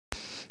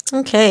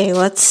Okay,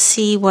 let's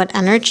see what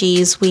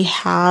energies we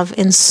have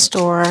in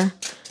store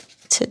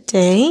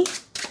today.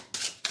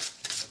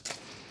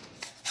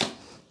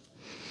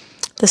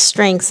 The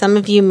Strength. Some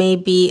of you may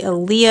be a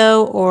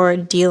Leo or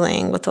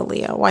dealing with a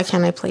Leo. Why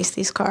can't I place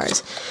these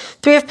cards?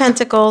 Three of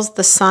Pentacles,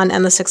 the Sun,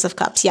 and the Six of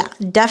Cups. Yeah,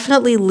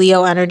 definitely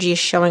Leo energy is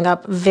showing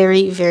up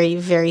very, very,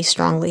 very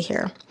strongly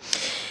here.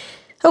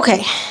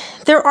 Okay.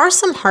 There are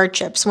some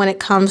hardships when it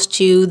comes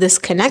to this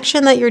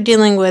connection that you're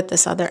dealing with,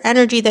 this other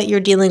energy that you're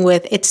dealing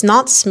with. It's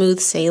not smooth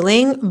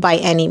sailing by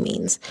any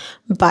means,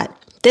 but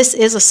this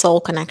is a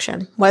soul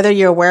connection, whether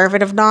you're aware of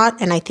it or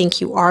not. And I think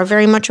you are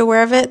very much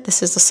aware of it.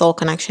 This is a soul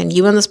connection.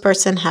 You and this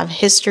person have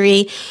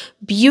history,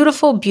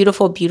 beautiful,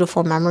 beautiful,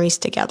 beautiful memories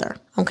together.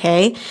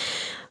 Okay.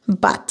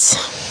 But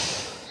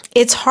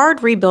it's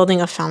hard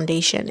rebuilding a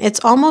foundation. It's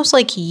almost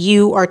like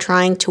you are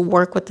trying to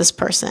work with this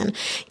person,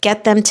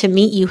 get them to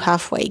meet you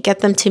halfway, get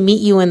them to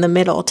meet you in the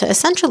middle, to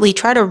essentially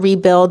try to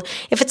rebuild.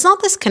 If it's not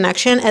this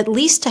connection, at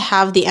least to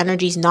have the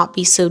energies not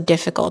be so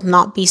difficult,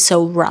 not be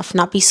so rough,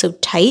 not be so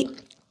tight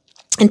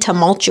and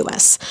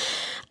tumultuous,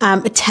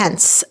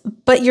 tense.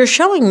 But you're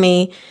showing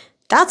me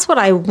that's what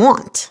I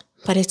want.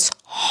 But it's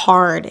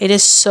hard. It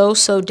is so,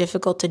 so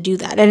difficult to do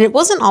that. And it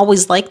wasn't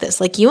always like this.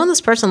 Like you and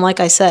this person,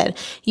 like I said,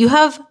 you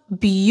have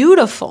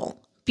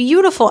beautiful,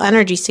 beautiful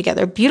energies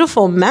together,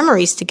 beautiful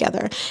memories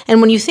together.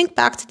 And when you think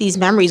back to these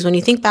memories, when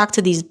you think back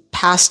to these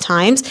past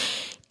times,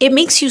 it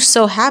makes you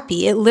so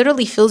happy. It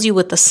literally fills you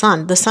with the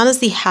sun. The sun is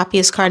the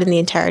happiest card in the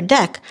entire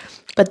deck.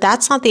 But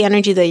that's not the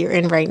energy that you're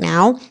in right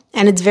now.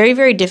 And it's very,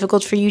 very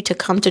difficult for you to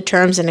come to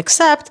terms and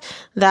accept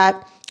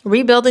that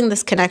rebuilding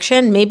this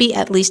connection, maybe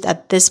at least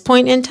at this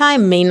point in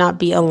time, may not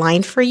be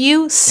aligned for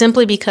you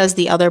simply because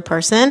the other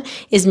person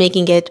is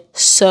making it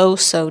so,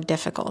 so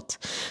difficult.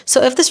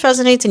 So if this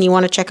resonates and you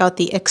want to check out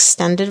the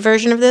extended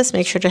version of this,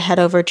 make sure to head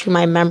over to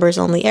my members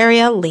only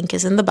area. Link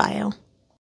is in the bio.